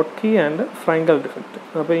 Short key and ഫ്രങ്കൽ defect.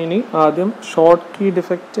 അപ്പോൾ ഇനി ആദ്യം ഷോർട്ട് കീ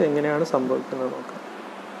ഡിഫക്റ്റ് എങ്ങനെയാണ് സംഭവിക്കുന്നത് നോക്കാം.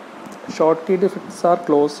 Short key defects R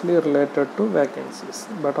closely related to vacancies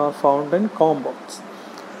but are found in compounds.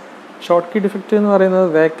 Short key defect എന്ന് പറയുന്നത്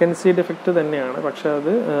വേക്കൻസി ഡിഫക്റ്റ് തന്നെയാണ്, പക്ഷെ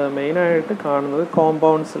അത് മെയിനായിട്ട് കാണുന്നത്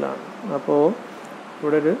കോമ്പൗണ്ട്സിലാണ്. അപ്പോൾ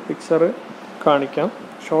ഇവിടെ ഒരു പിക്ചർ കാണിക്കാം.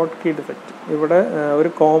 ഷോർട്ട് കീ ഡിഫക്റ്റ് ഇവിടെ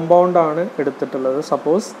ഒരു കോമ്പൗണ്ടാണ് എടുത്തിട്ടുള്ളത്.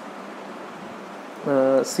 സപ്പോസ്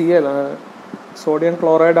Cl സോഡിയം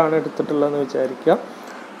ക്ലോറൈഡ് ആണ് എടുത്തിട്ടുള്ളതെന്ന് വിചാരിക്കുക.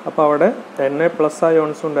 അപ്പോൾ അവിടെ Na+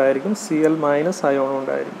 അയോൺസും ഉണ്ടായിരിക്കും, Cl- അയോണും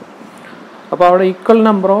ഉണ്ടായിരിക്കും. അപ്പോൾ അവിടെ equal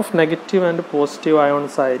number of negative and positive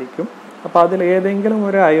ions ആയിരിക്കും. അപ്പോൾ അതിൽ ഏതെങ്കിലും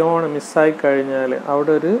ഒരു അയോൺ മിസ്സായി കഴിഞ്ഞാൽ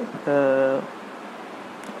അവിടെ ഒരു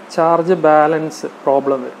ചാർജ് ബാലൻസ്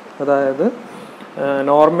പ്രോബ്ലം വരും. അതായത്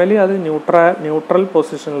നോർമലി അത് ന്യൂട്രൽ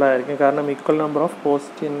പൊസിഷനിലായിരിക്കും, കാരണം equal number of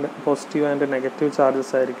positive and negative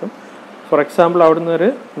charges ആയിരിക്കും. ഫോർ എക്സാമ്പിൾ, അവിടുന്ന് ഒരു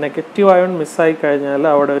നെഗറ്റീവ് അയോൺ മിസ്സായി കഴിഞ്ഞാൽ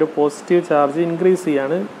അവിടെ ഒരു പോസിറ്റീവ് ചാർജ് ഇൻക്രീസ്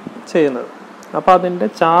ചെയ്യാണ് ചെയ്യുന്നത്. അപ്പോൾ അതിൻ്റെ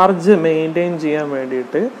ചാർജ് മെയിൻറ്റെയിൻ ചെയ്യാൻ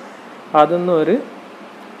വേണ്ടിയിട്ട് അതിന്നൊരു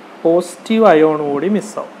പോസിറ്റീവ് അയോൺ കൂടി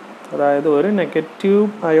മിസ്സാവും. അതായത് ഒരു നെഗറ്റീവ്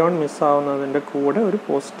അയോൺ മിസ്സാവുന്നതിൻ്റെ കൂടെ ഒരു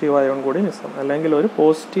പോസിറ്റീവ് അയോൺ കൂടി മിസ്സാവും, അല്ലെങ്കിൽ ഒരു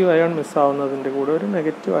പോസിറ്റീവ് അയോൺ മിസ്സാവുന്നതിൻ്റെ കൂടെ ഒരു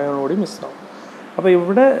നെഗറ്റീവ് അയോൺ കൂടി മിസ്സാവും. അപ്പോൾ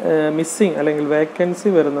ഇവിടെ മിസ്സിങ് അല്ലെങ്കിൽ വേക്കൻസി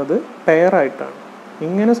വരുന്നത് പെയറായിട്ടാണ്.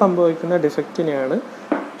 ഇങ്ങനെ സംഭവിക്കുന്ന ഡിഫക്റ്റിനെയാണ്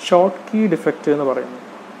ഷോർട്ട് കീ ഡിഫക്റ്റ് എന്ന് പറയുന്നത്.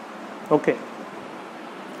 ഓക്കെ,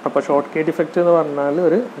 അപ്പോൾ ഷോർട്ട് കീ ഡിഫക്റ്റ് എന്ന് പറഞ്ഞാൽ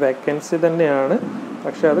ഒരു വേക്കൻസി തന്നെയാണ്,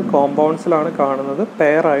 പക്ഷെ അത് കോമ്പൗണ്ട്സിലാണ് കാണുന്നത്,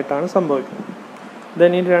 പെയറായിട്ടാണ് സംഭവിക്കുന്നത്.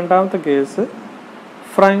 ദെൻ ഈ രണ്ടാമത്തെ case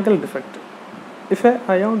Frenkel defect. If A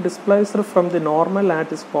ion displaced from the normal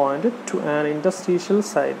lattice point two an interstitial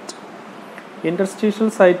site. Interstitial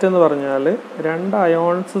site എന്ന് പറഞ്ഞാൽ രണ്ട്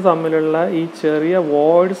അയോൺസ് തമ്മിലുള്ള ഈ ചെറിയ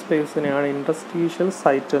വോയിഡ് സ്പേസിനെയാണ് ഇൻറ്റർസ്റ്റീഷ്യൽ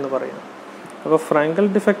സൈറ്റ് എന്ന് പറയുന്നത്. അപ്പോൾ ഫ്രാങ്കൽ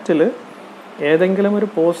ഡിഫക്റ്റിൽ ഏതെങ്കിലും ഒരു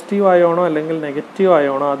പോസിറ്റീവ് അയോണോ അല്ലെങ്കിൽ നെഗറ്റീവ്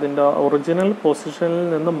അയോണോ അതിൻ്റെ ഒറിജിനൽ പൊസിഷനിൽ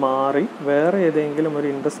നിന്ന് മാറി വേറെ ഏതെങ്കിലും ഒരു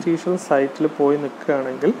ഇൻറ്റർസ്റ്റീഷ്യൽ സൈറ്റിൽ പോയി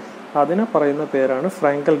നിൽക്കുകയാണെങ്കിൽ അതിനെ പറയുന്ന പേരാണ്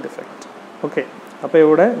ഫ്രാങ്കൽ ഡിഫക്റ്റ്. ഓക്കെ, അപ്പോൾ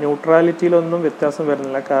ഇവിടെ ന്യൂട്രാലിറ്റിയിലൊന്നും വ്യത്യാസം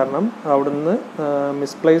വരുന്നില്ല, കാരണം അവിടുന്ന്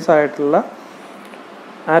മിസ്പ്ലേസ് ആയിട്ടുള്ള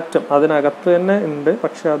ആറ്റം അതിനകത്ത് തന്നെ ഉണ്ട്,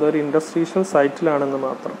 പക്ഷെ അതൊരു ഇൻറ്റർസ്റ്റീഷ്യൽ സൈറ്റിലാണെന്ന്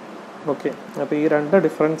മാത്രം. ഓക്കെ, അപ്പോൾ ഈ രണ്ട്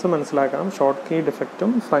ഡിഫറൻസ് മനസ്സിലാക്കണം, ഷോർട്ട് കീ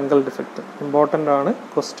ഡിഫക്റ്റും ഫ്രാങ്കൽ ഡിഫക്റ്റും. ഇമ്പോർട്ടൻ്റ് ആണ്,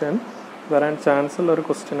 ക്വസ്റ്റ്യൻ വരാൻ ചാൻസ് ഉള്ള ഒരു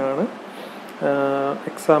ക്വസ്റ്റ്യനാണ്,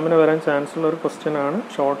 എക്സാമിന് വരാൻ ചാൻസ് ഉള്ള ഒരു ക്വസ്റ്റ്യനാണ്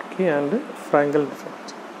short key and Frenkel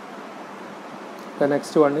defect. The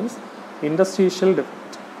next one is interstitial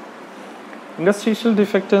defect. Interstitial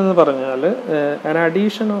defect എന്ന് പറഞ്ഞാൽ an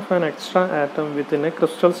addition of an extra atom within a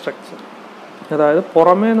crystal structure. അതായത്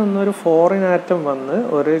പുറമേ നിന്നൊരു ഫോറിൻ ആറ്റം വന്ന്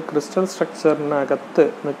ഒരു ക്രിസ്റ്റൽ സ്ട്രക്ചറിനകത്ത്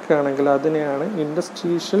നിൽക്കുകയാണെങ്കിൽ അതിനെയാണ്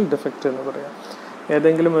ഇൻറ്റർസ്റ്റീഷ്യൽ ഡിഫക്റ്റ് എന്ന് പറയുക.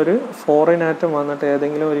 ഏതെങ്കിലും ഒരു ഫോറിൻ ആറ്റം വന്നിട്ട്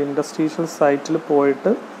ഏതെങ്കിലും ഒരു ഇൻറ്റർസ്റ്റീഷ്യൽ സൈറ്റിൽ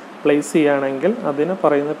പോയിട്ട് പ്ലേസ് ചെയ്യുകയാണെങ്കിൽ അതിനെ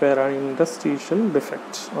പറയുന്ന പേരാണ് ഇൻറ്റർസ്റ്റീഷ്യൽ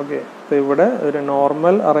ഡിഫക്റ്റ്. ഓക്കെ, അപ്പോൾ ഇവിടെ ഒരു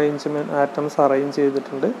നോർമൽ അറേഞ്ച്മെൻറ്റ് ആറ്റംസ് അറേഞ്ച്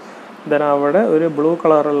ചെയ്തിട്ടുണ്ട്. ദെൻ അവിടെ ഒരു ബ്ലൂ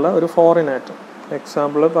കളറുള്ള ഒരു ഫോറിൻ ആറ്റം,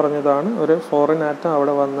 എക്സാമ്പിൾ പറഞ്ഞതാണ്, ഒരു ഫോറിൻ ആറ്റം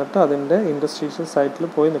അവിടെ വന്നിട്ട് അതിൻ്റെ ഇൻറ്റർസ്റ്റീഷ്യൽ സൈറ്റിൽ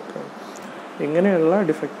പോയി നിൽക്കുകയാണ്. ഇങ്ങനെയുള്ള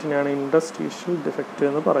ഡിഫക്റ്റിനാണ് ഇൻറ്റർസ്റ്റീഷ്യൽ ഡിഫക്റ്റ്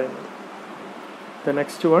എന്ന് പറയുന്നത്. The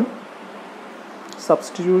next one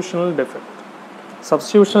സബ്സ്റ്റിറ്റ്യൂഷണൽ defect.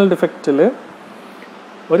 സബ്സ്റ്റിറ്റ്യൂഷണൽ ഡിഫക്റ്റിൽ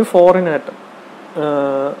ഒരു ഫോറിൻ ആറ്റം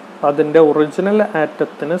അതിൻ്റെ ഒറിജിനൽ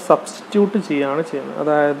ആറ്റത്തിന് സബ്സ്റ്റിറ്റ്യൂട്ട് ചെയ്യുകയാണ് ചെയ്യുന്നത്.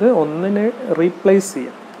 അതായത് ഒന്നിനെ റീപ്ലേസ്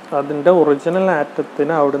ചെയ്യുക, അതിൻ്റെ ഒറിജിനൽ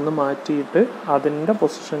ആറ്റത്തിന് അവിടുന്ന് മാറ്റിയിട്ട് അതിൻ്റെ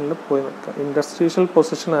പൊസിഷനിൽ പോയി നിൽക്കുക. ഇൻഡസ്ട്രീഷ്യൽ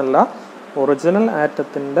പൊസിഷൻ അല്ല, ഒറിജിനൽ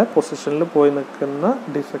ആറ്റത്തിൻ്റെ പൊസിഷനിൽ പോയി നിൽക്കുന്ന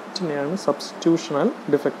ഡിഫക്റ്റിനെയാണ് സബ്സ്റ്റിറ്റ്യൂഷണൽ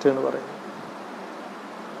ഡിഫക്റ്റ് എന്ന് പറയുന്നത്.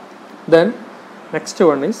 Then next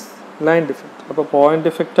one is line defect. അപ്പോൾ പോയിന്റ്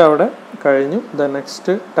ഡിഫക്റ്റ് അവിടെ കഴിഞ്ഞു. ദ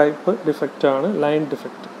നെക്സ്റ്റ് ടൈപ്പ് ഡിഫക്റ്റ് ആണ് ലൈൻ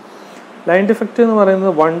ഡിഫക്റ്റ്. ലൈൻ ഡിഫക്റ്റ് എന്ന്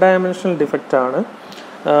പറയുന്നത് വൺ ഡയമെൻഷണൽ ഡിഫക്റ്റ് ആണ്.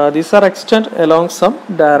 These are extend along some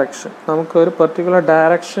direction. നമുക്ക് ഒരു പെർട്ടിക്കുലർ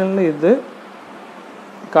ഡയറക്ഷനിൽ ഇത്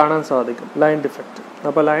കാണാൻ സാധിക്കും, ലൈൻ ഡിഫക്റ്റ്.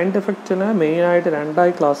 അപ്പോൾ ലൈൻ ഡിഫക്റ്റിനെ മെയിനായിട്ട്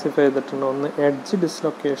രണ്ടായി ക്ലാസിഫൈ ചെയ്തിട്ടുണ്ട്. ഒന്ന് എഡ്ജ്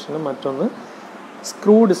ഡിസ്ലൊക്കേഷനും മറ്റൊന്ന്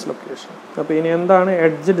സ്ക്രൂ ഡിസ്ലൊക്കേഷൻ. അപ്പോൾ ഇനി എന്താണ്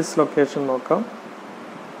എഡ്ജ് ഡിസ്ലൊക്കേഷൻ നോക്കാം.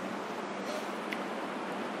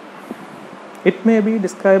 It may be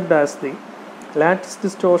described as the lattice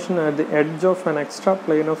distortion at the edge of an extra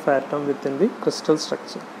plane of atom within the crystal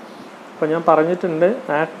structure. അപ്പോൾ ഞാൻ പറഞ്ഞിട്ടുണ്ട്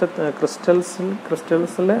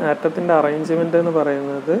ക്രിസ്റ്റൽസിലെ ആറ്റത്തിൻ്റെ അറേഞ്ച്മെൻ്റ് എന്ന്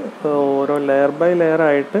പറയുന്നത് ഓരോ ലെയർ ബൈ ലെയർ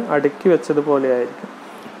ആയിട്ട് അടുക്കി വെച്ചതുപോലെ ആയിരിക്കും.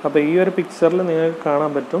 അപ്പോൾ ഈ ഒരു പിക്ചറിൽ നിങ്ങൾക്ക്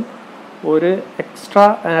കാണാൻ പറ്റും ഒരു എക്സ്ട്രാ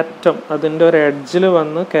ആറ്റം അതിൻ്റെ ഒരു എഡ്ജിൽ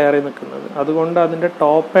വന്ന് കയറി നിൽക്കുന്നത്. അതുകൊണ്ട് അതിൻ്റെ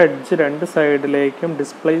ടോപ്പ് എഡ്ജ് രണ്ട് സൈഡിലേക്കും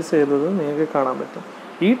ഡിസ്പ്ലേസ് ചെയ്തത് നിങ്ങൾക്ക് കാണാൻ പറ്റും.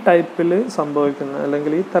 ഈ ടൈപ്പിൽ സംഭവിക്കുന്ന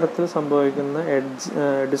അല്ലെങ്കിൽ ഈ തരത്തിൽ സംഭവിക്കുന്ന എഡ്ജ്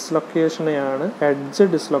ഡിസ്ലൊക്കേഷനെയാണ് എഡ്ജ്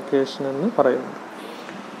ഡിസ്ലൊക്കേഷൻ എന്ന് പറയുന്നത്.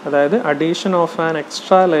 അതായത് addition of an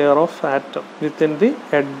extra layer of atom within the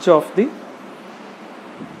edge of the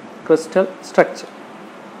crystal structure.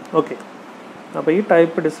 Okay, അപ്പോൾ ഈ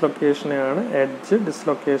ടൈപ്പ് ഡിസ്ലൊക്കേഷനെയാണ് എഡ്ജ്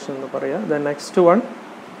ഡിസ്ലൊക്കേഷൻ എന്ന് പറയുക. The next one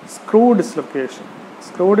screw dislocation.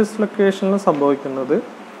 Screw ഡിസ്ലൊക്കേഷനിൽ സംഭവിക്കുന്നത്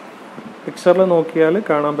പിക്ചറിൽ നോക്കിയാൽ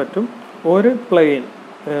കാണാൻ പറ്റും. ഒരു പ്ലെയിൻ,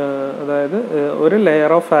 അതായത് ഒരു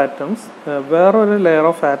ലെയർ ഓഫ് ആറ്റംസ് വേറൊരു ലെയർ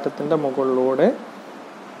ഓഫ് ആറ്റത്തിൻ്റെ മുകളിലൂടെ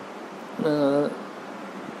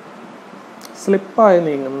സ്ലിപ്പായി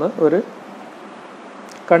നീങ്ങുന്ന ഒരു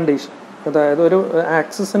കണ്ടീഷൻ. അതായത് ഒരു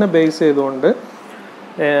ആക്സിസിനെ ബേസ് ചെയ്തുകൊണ്ട്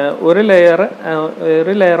ഒരു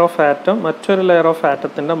ലെയർ ഓഫ് ആറ്റം മറ്റൊരു ലെയർ ഓഫ്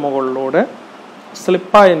ആറ്റത്തിൻ്റെ മുകളിലൂടെ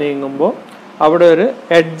സ്ലിപ്പായി നീങ്ങുമ്പോൾ അവിടെ ഒരു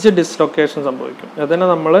എഡ്ജ് ഡിസ്ലൊക്കേഷൻ സംഭവിക്കും. അതിനെ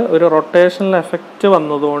നമ്മൾ ഒരു റൊട്ടേഷണൽ എഫക്റ്റ്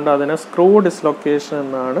വന്നതുകൊണ്ട് അതിനെ സ്ക്രൂ ഡിസ്ലൊക്കേഷൻ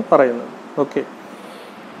എന്നാണ് പറയുന്നത്. ഓക്കെ,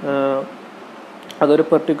 അതൊരു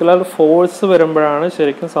പെർട്ടിക്കുലർ ഫോഴ്സ് വരുമ്പോഴാണ്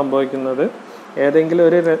ശരിക്കും സംഭവിക്കുന്നത്. ഏതെങ്കിലും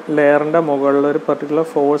ഒരു ലെയറിൻ്റെ മുകളിൽ ഒരു പെർട്ടിക്കുലർ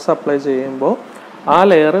ഫോഴ്സ് അപ്ലൈ ചെയ്യുമ്പോൾ ആ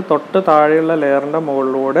ലെയർ തൊട്ട് താഴെയുള്ള ലെയറിൻ്റെ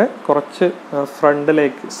മുകളിലൂടെ കുറച്ച്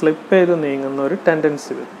ഫ്രണ്ടിലേക്ക് സ്ലിപ്പ് ചെയ്ത് നീങ്ങുന്ന ഒരു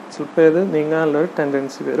ടെൻഡൻസി വരും, സ്ലിപ്പ് ചെയ്ത് നീങ്ങാനുള്ളൊരു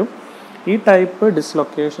ടെൻഡൻസി വരും. ഈ ടൈപ്പ്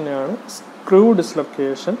ഡിസ്ലൊക്കേഷനെയാണ് സ്ക്രൂ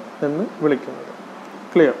ഡിസ്ലൊക്കേഷൻ എന്ന് വിളിക്കുന്നത്.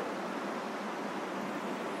 ക്ലിയർ?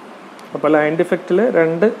 അപ്പോൾ ലൈൻ ഡിഫക്റ്റിൽ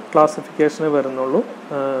രണ്ട് ക്ലാസിഫിക്കേഷന് വരുന്നുള്ളൂ,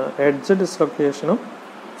 edge ഡിസ്ലൊക്കേഷനും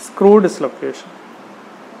screw dislocation.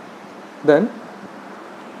 Then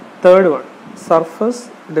third one surface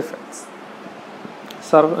defects.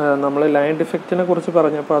 നമ്മൾ ലൈൻ ഡിഫക്റ്റിനെ കുറിച്ച്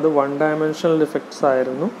പറഞ്ഞപ്പോൾ അത് വൺ ഡയമെൻഷണൽ ഡിഫക്ട്സ്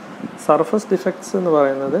ആയിരുന്നു. സർഫസ് ഡിഫക്ട്സ് എന്ന്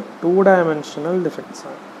പറയുന്നത് ടു ഡയമെൻഷണൽ ഡിഫക്ട്സ്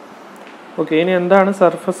ആണ്. ഓക്കെ, ഇനി എന്താണ്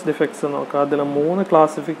സർഫസ് ഡിഫക്ട്സ് നോക്കാം. അതിൽ 3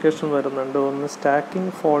 ക്ലാസിഫിക്കേഷൻ വരുന്നുണ്ട്. ഒന്ന്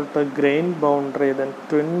stacking fault, grain boundary, then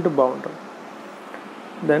ട്വിൻഡ് boundary.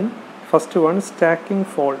 Then first one stacking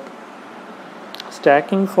fault.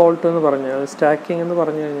 Stacking fault എന്ന് പറഞ്ഞാൽ, സ്റ്റാക്കിംഗ് എന്ന്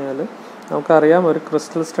പറഞ്ഞു കഴിഞ്ഞാൽ നമുക്കറിയാം ഒരു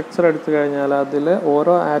ക്രിസ്റ്റൽ സ്ട്രക്ചർ എടുത്തു കഴിഞ്ഞാൽ അതിൽ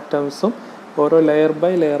ഓരോ ആറ്റംസും ഓരോ ലെയർ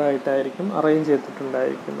ബൈ ലെയർ ആയിട്ടായിരിക്കും അറേഞ്ച്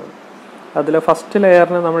ചെയ്തിട്ടുണ്ടായിരിക്കുന്നത്. അതിൽ ഫസ്റ്റ്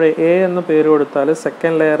ലെയറിന് നമ്മൾ എ എന്ന് പേര് കൊടുത്താൽ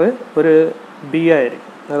സെക്കൻഡ് ലെയർ ഒരു ബി ആയിരിക്കും.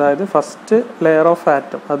 അതായത് ഫസ്റ്റ് ലെയർ ഓഫ്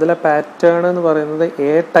ആറ്റം അതിലെ പാറ്റേൺ എന്ന് പറയുന്നത്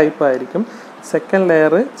എ ടൈപ്പ് ആയിരിക്കും, സെക്കൻഡ്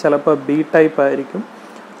ലെയർ ചിലപ്പോൾ ബി ടൈപ്പ് ആയിരിക്കും.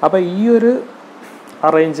 അപ്പോൾ ഈ ഒരു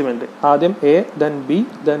അറേഞ്ച്മെൻറ്റ് ആദ്യം എ ദെൻ ബി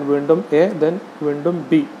ദെൻ വീണ്ടും എ ദെൻ വീണ്ടും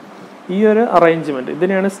ബി, ഈ ഒരു അറേഞ്ച്മെൻറ്റ്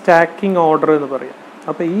ഇതിനെയാണ് സ്റ്റാക്കിംഗ് ഓർഡർ എന്ന് പറയുക.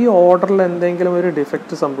 അപ്പോൾ ഈ ഓർഡറിൽ എന്തെങ്കിലും ഒരു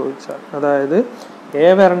ഡിഫക്റ്റ് സംഭവിച്ചാൽ, അതായത് എ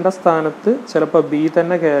വരേണ്ട സ്ഥാനത്ത് ചിലപ്പോൾ ബി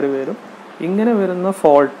തന്നെ കയറി വരും, ഇങ്ങനെ വരുന്ന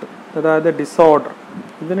ഫോൾട്ട് അതായത് ഡിസോർഡർ,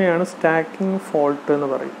 ഇതിനെയാണ് സ്റ്റാക്കിംഗ് ഫോൾട്ട് എന്ന്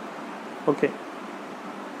പറയും. Okay,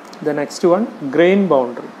 the next one grain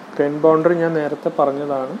boundary. Grain boundary ഞാൻ നേരത്തെ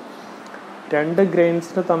പറഞ്ഞതാണ്. രണ്ട്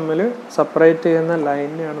ഗ്രെയിൻസിന് തമ്മിൽ സെപ്പറേറ്റ് ചെയ്യുന്ന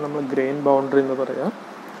ലൈനിനെയാണ് നമ്മൾ ഗ്രെയിൻ ബൗണ്ടറി എന്ന് പറയുക.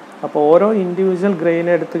 അപ്പോൾ ഓരോ ഇൻഡിവിജ്വൽ ഗ്രെയിൻ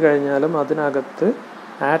എടുത്തു കഴിഞ്ഞാലും അതിനകത്ത്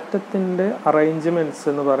ആറ്റത്തിൻ്റെ അറേഞ്ച്മെൻറ്റ്സ്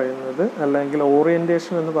എന്ന് പറയുന്നത് അല്ലെങ്കിൽ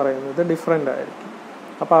ഓറിയൻറ്റേഷൻ എന്ന് പറയുന്നത് ഡിഫറെൻ്റ് ആയിരിക്കും.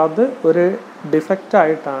 അപ്പോൾ അത് ഒരു ഡിഫക്റ്റ്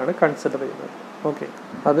ആയിട്ടാണ് കൺസിഡർ ചെയ്യുന്നത്. ഓക്കെ,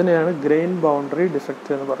 അതിനെയാണ് ഗ്രെയിൻ ബൗണ്ടറി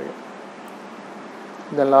ഡിഫക്റ്റ് എന്ന് പറയുക.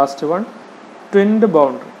 The last one ട്വിൻഡ്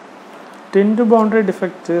boundary. ട്വിൻഡ് boundary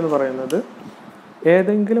defect എന്ന് പറയുന്നത്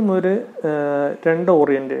ഏതെങ്കിലും ഒരു രണ്ട്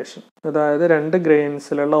ഓറിയൻറ്റേഷൻ, അതായത് രണ്ട്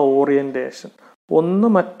ഗ്രെയിൻസിലുള്ള ഓറിയൻറ്റേഷൻ ഒന്ന്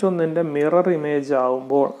മറ്റൊന്നിൻ്റെ മിറർ ഇമേജ്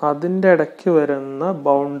ആവുമ്പോൾ അതിൻ്റെ ഇടയ്ക്ക് വരുന്ന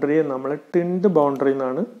ബൗണ്ടറിയെ നമ്മൾ ടിൻഡ് ബൗണ്ടറി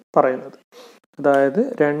എന്നാണ് പറയുന്നത്. അതായത്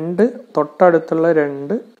തൊട്ടടുത്തുള്ള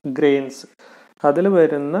രണ്ട് ഗ്രെയിൻസ്, അതിൽ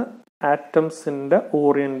വരുന്ന ആറ്റംസിൻ്റെ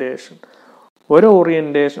ഓറിയൻറ്റേഷൻ,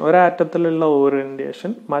 ഒരാറ്റത്തിലുള്ള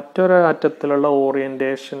ഓറിയൻറ്റേഷൻ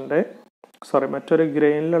മറ്റൊരു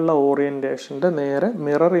ഗ്രെയിനിലുള്ള ഓറിയൻറ്റേഷൻ്റെ നേരെ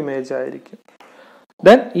മിറർ ഇമേജ് ആയിരിക്കും.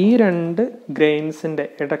 ദെൻ ഈ രണ്ട് ഗ്രെയിൻസിൻ്റെ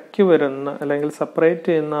ഇടയ്ക്ക് വരുന്ന അല്ലെങ്കിൽ സെപ്പറേറ്റ്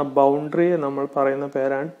ചെയ്യുന്ന ബൗണ്ടറിയെ നമ്മൾ പറയുന്ന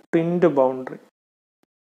പേരാണ് ടിൻഡ് ബൗണ്ടറി.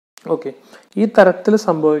 ഓക്കെ, ഈ തരത്തിൽ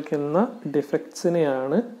സംഭവിക്കുന്ന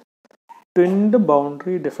ഡിഫക്ട്സിനെയാണ് ടിൻഡ്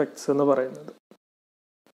ബൗണ്ടറി ഡിഫക്ട്സ് എന്ന് പറയുന്നത്.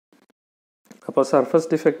 അപ്പോൾ സർഫസ്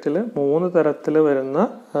ഡിഫക്റ്റിൽ 3 തരത്തിൽ വരുന്ന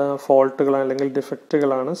ഫോൾട്ടുകൾ അല്ലെങ്കിൽ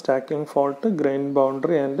ഡിഫക്റ്റുകളാണ് stacking fault, grain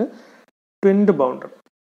boundary and ട്വിൻഡ് boundary.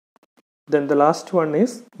 Then the last one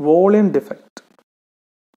is volume defect.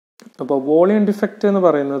 അപ്പോൾ വോളിയം ഡിഫക്റ്റ് എന്ന്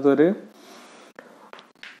പറയുന്നത് ഒരു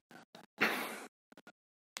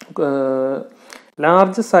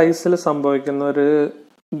ലാർജ് സൈസിൽ സംഭവിക്കുന്ന ഒരു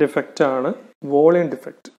ഡിഫക്റ്റ് ആണ് വോളിയം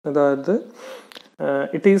ഡിഫക്റ്റ്. അതായത്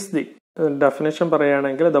ഇറ്റ് ഈസ് ദി ഡെഫിനേഷൻ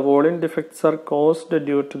പറയുകയാണെങ്കിൽ the volume defects are caused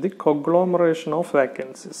due to the കൊഗ്ലോമറേഷൻ of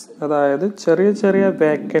vacancies. അതായത് ചെറിയ ചെറിയ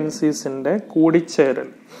വേക്കൻസീസിൻ്റെ കൂടിച്ചേരൽ.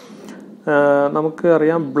 നമുക്ക്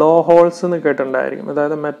അറിയാം, ബ്ലോ ഹോൾസ് എന്ന് കേട്ടിട്ടുണ്ടായിരിക്കും.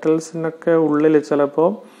 അതായത് മെറ്റൽസിനൊക്കെ ഉള്ളിൽ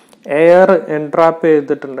ചിലപ്പോൾ എയർ എൻട്രാപ്പ്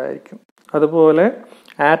ചെയ്തിട്ടുണ്ടായിരിക്കും. അതുപോലെ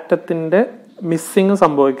ആറ്റത്തിൻ്റെ മിസ്സിങ്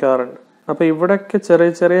സംഭവിക്കാറുണ്ട്. അപ്പോൾ ഇവിടെയൊക്കെ ചെറിയ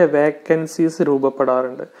ചെറിയ വേക്കൻസീസ്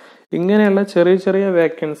രൂപപ്പെടാറുണ്ട്. ഇങ്ങനെയുള്ള ചെറിയ ചെറിയ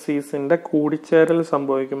വേക്കൻസീസിൻ്റെ കൂടിച്ചേരൽ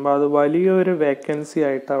സംഭവിക്കുമ്പോൾ അത് വലിയൊരു വേക്കൻസി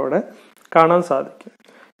ആയിട്ട് അവിടെ കാണാൻ സാധിക്കും.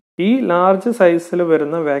 ഈ ലാർജ് സൈസിൽ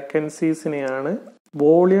വരുന്ന വേക്കൻസീസിനെയാണ്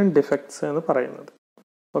വോളിയം ഡിഫക്ട്സ് എന്ന് പറയുന്നത്.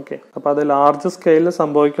 ഓക്കെ, അപ്പോൾ അത് ലാർജ് സ്കെയിലിൽ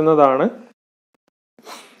സംഭവിക്കുന്നതാണ്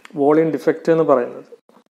വോളിയം ഡിഫക്റ്റ് എന്ന് പറയുന്നത്.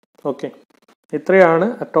 ഓക്കെ, ഇത്രയാണ്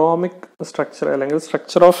അറ്റോമിക് സ്ട്രക്ചർ അല്ലെങ്കിൽ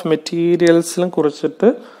സ്ട്രക്ചർ ഓഫ് മെറ്റീരിയൽസിനെ കുറിച്ചിട്ട്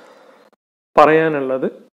പറയാനുള്ളത്.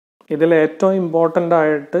 ഇതിൽ ഏറ്റവും ഇമ്പോർട്ടൻ്റ്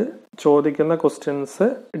ആയിട്ട് ചോദിക്കുന്ന ക്വസ്റ്റ്യൻസ്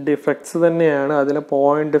ഡിഫക്ട്സ് തന്നെയാണ്. അതിൽ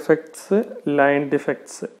പോയിന്റ് ഡിഫക്ട്സ്, ലൈൻ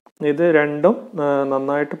ഡിഫക്ട്സ്, ഇത് രണ്ടും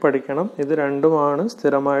നന്നായിട്ട് പഠിക്കണം. ഇത് രണ്ടുമാണ്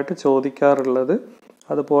സ്ഥിരമായിട്ട് ചോദിക്കാറുള്ളത്.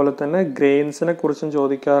 അതുപോലെ തന്നെ ഗ്രെയിൻസിനെ കുറിച്ചും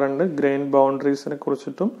ചോദിക്കാറുണ്ട്, ഗ്രെയിൻ ബൗണ്ടറീസിനെ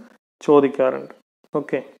കുറിച്ചിട്ടും ചോദിക്കാറുണ്ട്.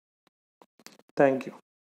 Okay, thank you.